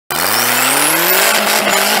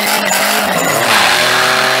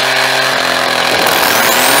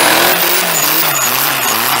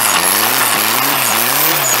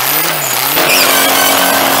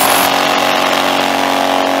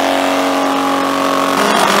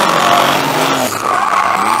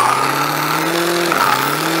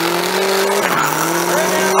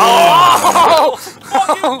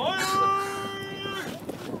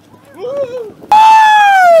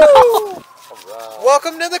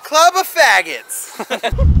club of faggots.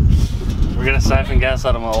 We're gonna siphon gas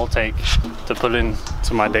out of my old tank to put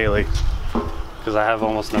into my daily, because I have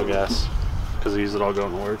almost no gas because I use it all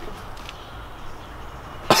going to work.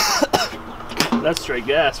 That's straight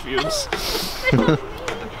gas fumes.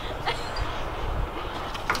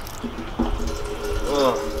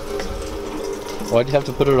 Why'd you have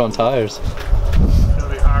to put it on tires? It's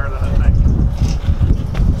gonna be higher than I think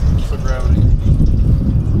for gravity.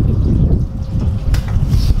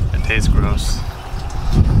 It tastes gross.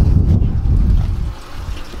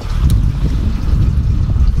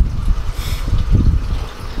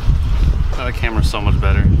 Oh, the camera's so much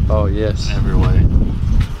better. Oh yes. In every way.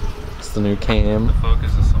 It's the new cam. The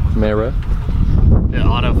focus is so much mirror. It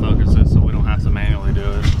auto focuses, so we don't have to manually do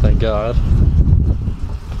it. Thank God.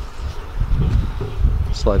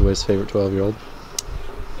 Slideways' favorite 12-year-old.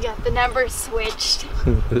 Yeah, the numbers switched.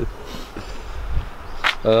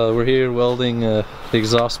 We're here welding the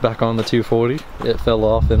exhaust back on the 240. It fell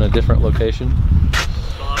off in a different location.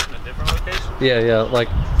 Fell off in a different location? Yeah, like,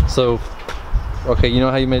 so, okay, you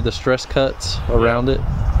know how you made the stress cuts around it?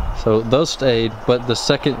 So those stayed, but the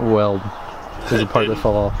second weld was the part that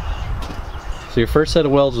fell off. So your first set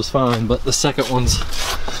of welds was fine, but the second one's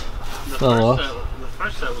fell off. The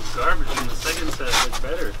first set was garbage, and the second set was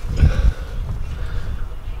better.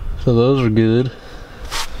 So those are good,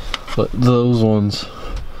 but those ones,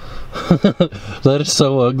 that is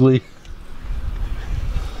so ugly.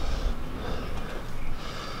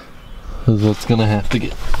 Is what's gonna have to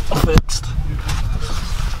get fixed.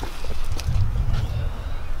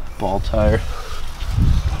 Ball tire.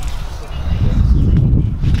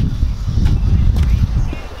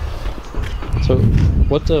 So,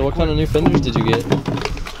 what kind of new fenders did you get?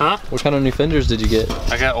 Huh? What kind of new fenders did you get?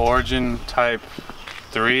 I got Origin Type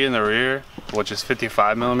 3 in the rear, which is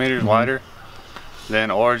 55 millimeters wider.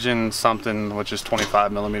 Then Origin something, which is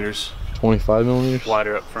 25 millimeters. 25 millimeters?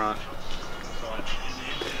 Wider up front.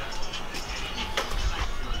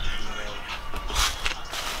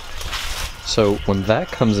 So when that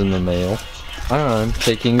comes in the mail, I'm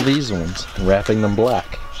taking these ones and wrapping them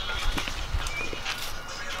black.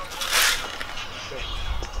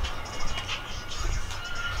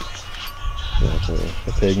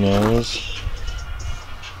 A pig nose.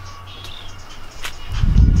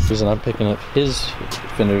 The reason I'm picking up his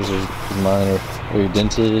fenders is mine are very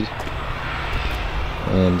dented,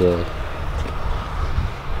 and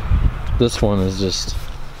this one is just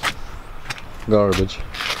garbage.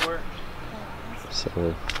 So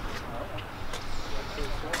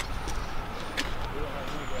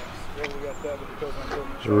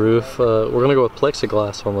the roof, we're gonna go with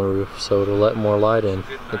plexiglass on the roof, so to let more light in.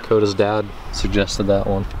 Dakota's dad suggested that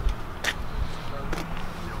one.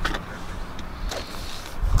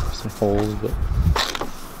 Some holes, but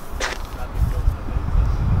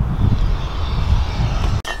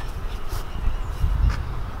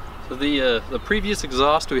so the previous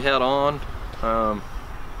exhaust we had on,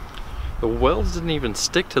 the welds didn't even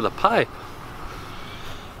stick to the pipe.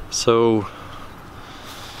 So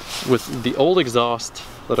with the old exhaust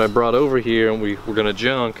that I brought over here and we're gonna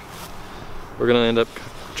junk, we're gonna end up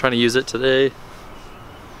trying to use it today.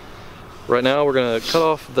 Right now we're gonna cut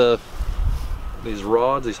off these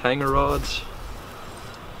rods, these hanger rods,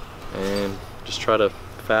 and just try to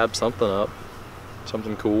fab something up,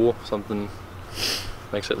 something cool, something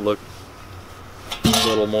makes it look a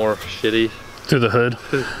little more shitty. Through the hood.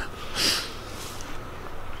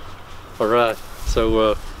 Alright,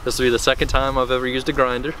 so this will be the second time I've ever used a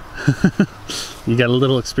grinder. You got a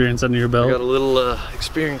little experience under your belt? I got a little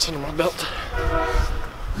experience under my belt.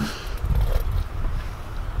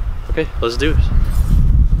 Okay, let's do it.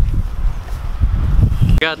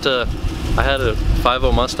 I had a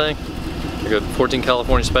 5.0 Mustang, like a 14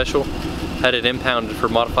 California Special. Had it impounded for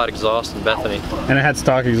modified exhaust in Bethany. And it had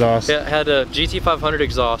stock exhaust? Yeah, it had a GT500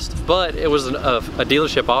 exhaust, but it was a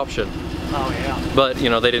dealership option. Oh yeah. But you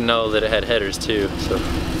know, they didn't know that it had headers too, so.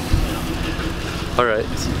 Alright.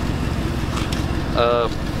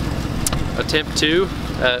 Attempt 2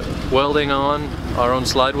 at welding on our own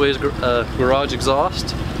Slideways garage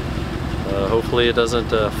exhaust. Hopefully it doesn't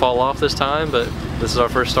fall off this time, but this is our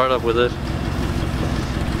first startup with it.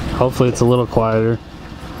 Hopefully it's a little quieter.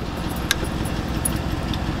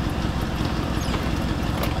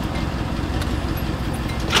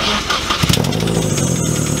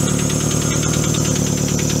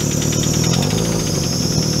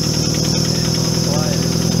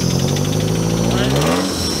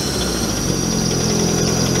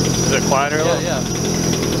 Is it quieter? Yeah.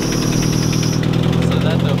 So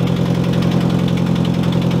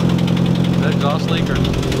that exhaust leak or?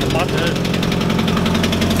 Not good.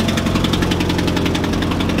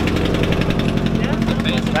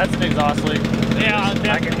 That's an exhaust leak. Yeah,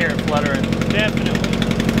 I can hear it fluttering. definitely.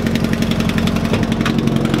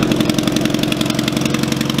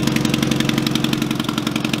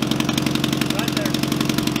 Right there.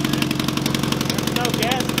 There's no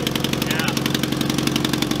gasket. Yeah.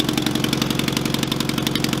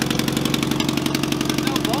 There's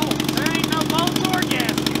no bolts. There ain't no bolts or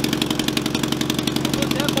gasket. Well,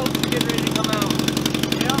 that bolts are getting ready to come out.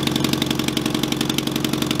 Yeah.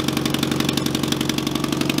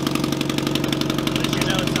 You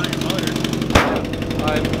know it's not your motor.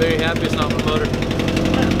 I'm very happy it's not my motor.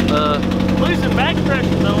 Losing back pressure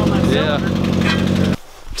though on that cylinder. Yeah.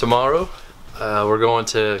 Tomorrow, we're going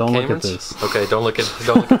to Don't look at Cameron's. this. Okay, don't look at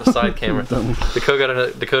the side camera.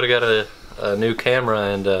 Dakota got a new camera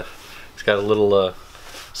and it's got a little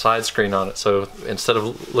side screen on it. So instead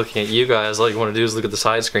of looking at you guys, all you want to do is look at the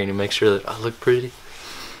side screen and make sure that I look pretty.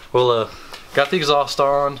 Well, got the exhaust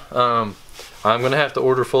on. I'm gonna have to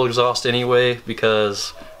order full exhaust anyway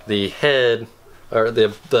because the head or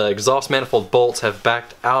the exhaust manifold bolts have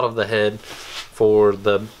backed out of the head for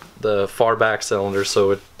the far back cylinder,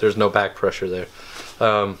 so there's no back pressure there.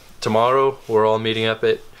 Tomorrow we're all meeting up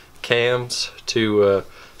at Cam's to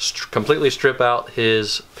completely strip out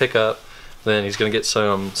his pickup. Then he's gonna get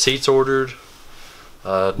some seats ordered.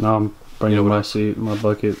 No, I'm bringing You know what my seat, my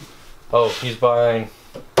bucket. Oh, he's buying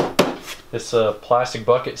this plastic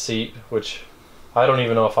bucket seat, which I don't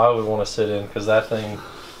even know if I would want to sit in because that thing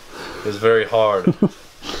is very hard.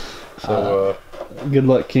 So Good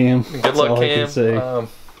luck, Cam. good That's luck, all I Cam. can say.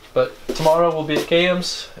 But tomorrow we'll be at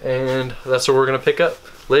Cam's, and that's what we're gonna pick up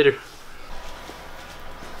later.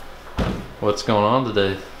 What's going on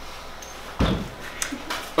today?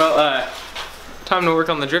 Well, time to work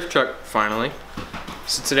on the drift truck finally.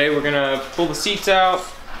 So today we're gonna pull the seats out,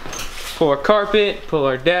 pull our carpet, pull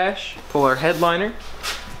our dash, pull our headliner.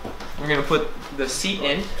 We're gonna put the seat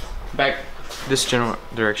in, back this general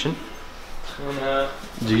direction. And,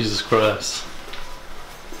 Jesus Christ.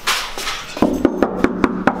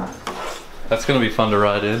 That's gonna be fun to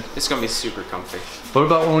ride in. it's gonna be super comfy. What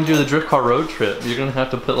about when we do the drift car road trip? You're gonna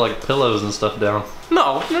have to put like pillows and stuff down.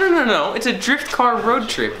 No, no, no, no, no. It's a drift car road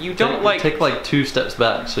trip. You don't Take like 2 steps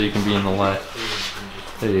back so you can be in the light.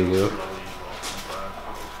 There you go.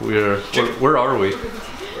 Where are we?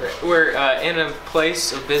 We're in a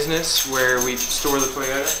place of business where we store the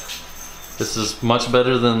Toyota. This is much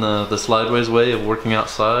better than the slideways way of working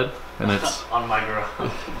outside, and it's On my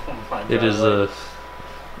garage. it is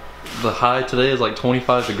the high today is like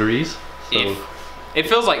 25 degrees. So It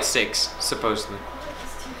feels like 6, supposedly.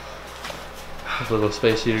 a little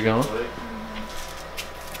space heater going.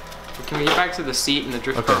 Can we get back to the seat and the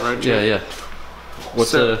drift car road Yeah, trip?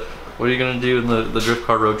 yeah. What are you gonna do in the drift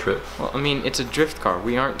car road trip? Well, I mean, it's a drift car.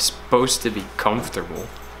 We aren't supposed to be comfortable.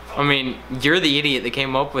 I mean, you're the idiot that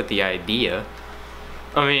came up with the idea.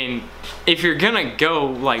 I mean, if you're gonna go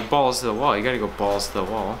like balls to the wall, you gotta go balls to the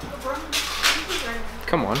wall.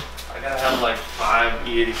 Come on. I gotta have like 5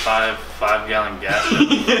 E85 5-gallon gas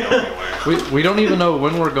tanks to go anywhere. We don't even know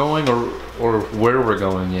when we're going or where we're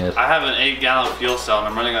going yet. I have an 8-gallon fuel cell and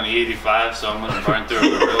I'm running on E85, so I'm gonna burn through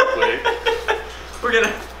it real quick. We're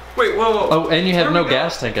gonna. Wait, whoa, whoa. Oh, and you have Where no we go?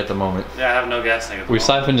 gas tank at the moment. Yeah, I have no gas tank at the We moment.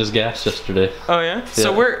 siphoned his gas yesterday. Oh yeah?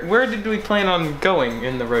 So Yeah. where did we plan on going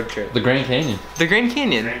in the road trip? The Grand Canyon. The Grand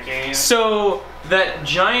Canyon. Grand Canyon. So that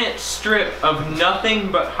giant strip of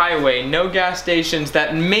nothing but highway, no gas stations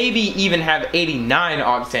that maybe even have 89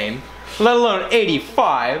 octane, let alone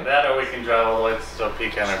 85. That or we can drive all the way to a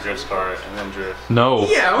peak on our drift car and then drift. No,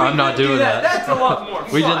 Yeah, we I'm not could do doing that. That's a lot more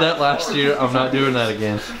fun. We did that last year. I'm not doing that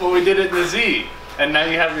again. Well, we did it in the Z, and now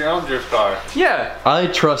you have your own drift car. Yeah. I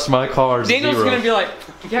trust my cars. Daniel's zero. gonna be like,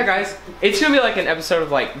 yeah guys, it's gonna be like an episode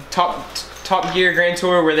of like Top Gear Grand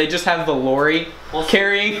Tour where they just have the lorry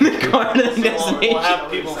carrying the car to the destination. We'll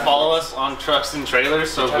have people follow us on trucks and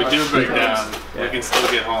trailers, so if we do break down, we can still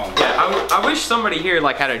get home. Yeah, I wish somebody here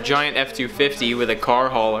like had a giant F-250 with a car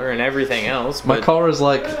hauler and everything else. My But car is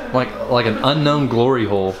like an unknown glory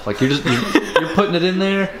hole. Like you're putting it in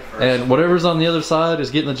there, and whatever's on the other side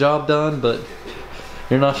is getting the job done, but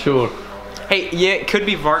you're not sure. hey, yeah, it could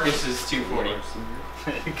be Vargas's 240.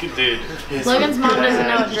 Dude. Logan's mom doesn't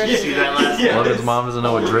know what drifting is. Logan's mom doesn't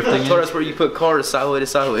know what drifting is. That's where you put cars sideways to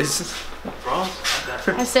sideways.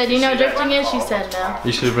 I said, you know what drifting is? She said no.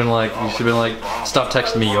 You should have been like, stop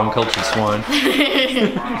texting me, you uncultured swine.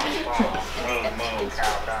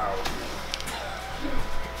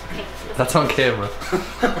 That's on camera.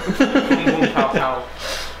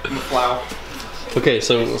 Okay,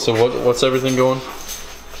 so what's everything going?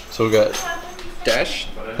 So we got Dash?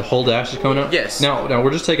 the whole dash is coming out. Yes. Now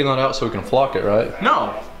we're just taking that out so we can flock it, right?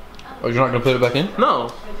 No. Oh, you're not gonna put it back in?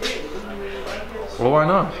 No, Well, why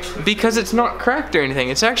not? because it's not cracked or anything.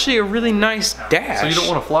 It's actually a really nice dash. So you don't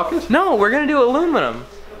want to flock it? No, we're gonna do aluminum.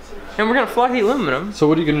 And we're gonna flock the aluminum. So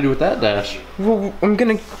what are you gonna do with that dash? Well, I'm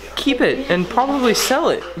gonna keep it and probably sell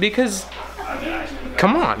it because,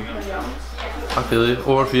 come on. I feel you.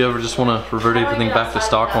 Or if you ever just want to revert everything back to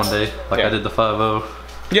stock one day, like Yeah. I did the 5.0.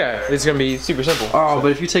 Yeah, it's gonna be super simple. Oh, but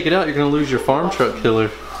if you take it out, you're gonna lose your farm truck killer.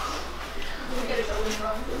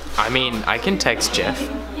 I mean, I can text Jeff.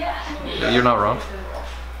 You're not wrong.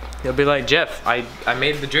 He'll be like, Jeff, I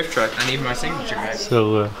made the drift truck. I need my signature back.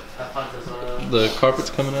 So, The carpet's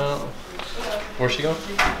coming out. Where's she going?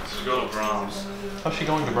 Let's go to Brahms. How's she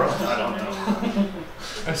going to Brahms? I don't know.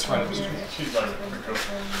 That's right. She's like,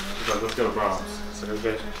 let's go to Brahms. So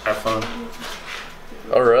okay, have fun.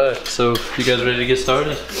 All right. So you guys ready to get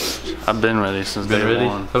started? I've been ready since Been day ready?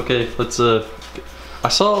 one. Okay. Let's. I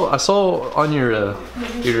saw on your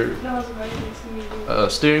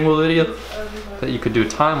steering wheel video that you could do a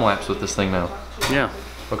time lapse with this thing now. Yeah.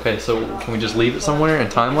 Okay. So can we just leave it somewhere and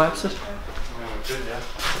time lapse it?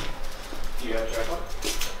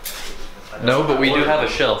 No, but we do have a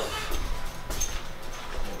shelf.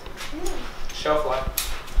 Shelf life.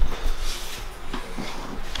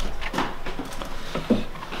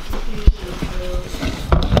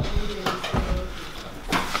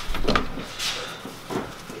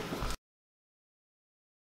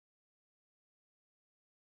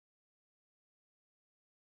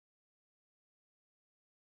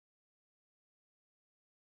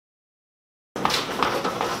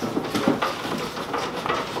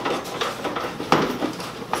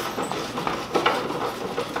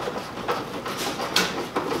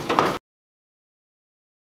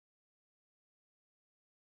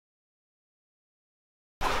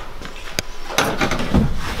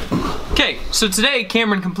 Okay, so today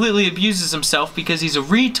Cameron completely abuses himself because he's a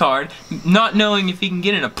retard, not knowing if he can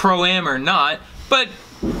get in a Pro-Am or not, but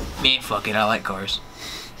man, fuck it, I like cars.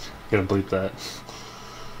 gotta bleep that.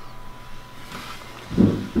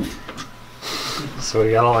 So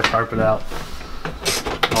we got all the carpet out.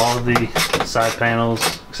 All of the side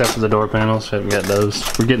panels, except for the door panels, we got those.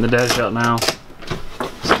 We're getting the dash out now.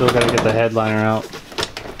 Still gotta get the headliner out.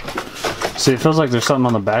 See, it feels like there's something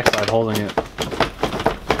on the backside holding it.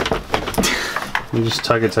 You just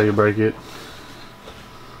tug it till you break it.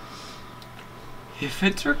 If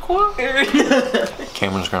it's required.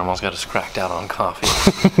 Cameron's grandma's got us cracked out on coffee.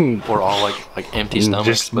 We're all like empty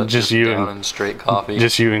stomachs, but just you down and in straight coffee.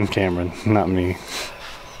 Just you and Cameron, not me.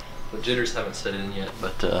 The jitters haven't set in yet,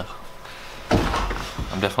 but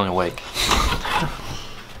I'm definitely awake.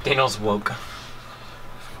 Daniel's woke.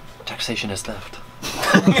 Taxation is theft.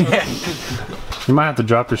 You might have to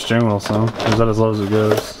drop your steering wheel some. Is that as low as it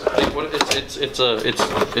goes?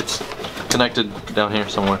 It's connected down here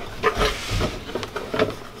somewhere.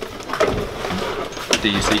 Do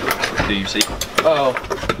you see? Do you see? Oh,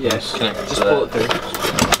 yes. Connected Just to pull it that.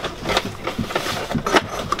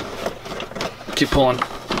 through. Keep pulling.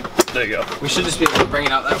 There you go. We should just be able to bring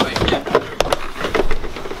it out that way. Yeah.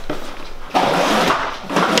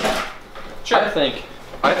 Sure.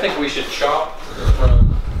 I think we should chop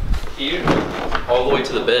from here all the way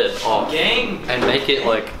to the bed off Gang. and make it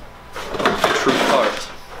like true parts.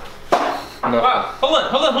 No. Wow, hold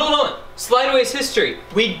on. Slideways history.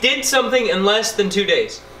 We did something in less than 2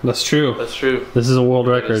 days. That's true. That's true. This is a world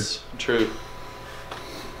That record. is true.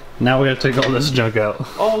 Now we gotta take all this junk out.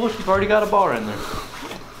 Oh, look, you've already got a bar in there.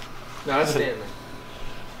 No, that's staying there.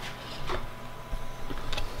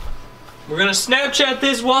 We're gonna Snapchat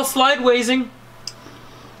this while slidewaysing.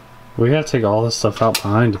 We gotta take all this stuff out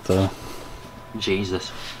behind it though.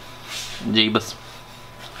 Jesus. Jeebus.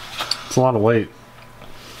 It's a lot of weight.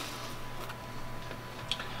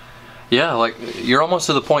 Yeah, like you're almost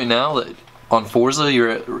to the point now that on Forza you're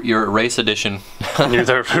at race edition. You're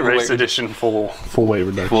the race edition full weight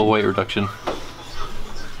reduction. Full weight reduction.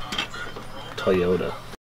 Toyota.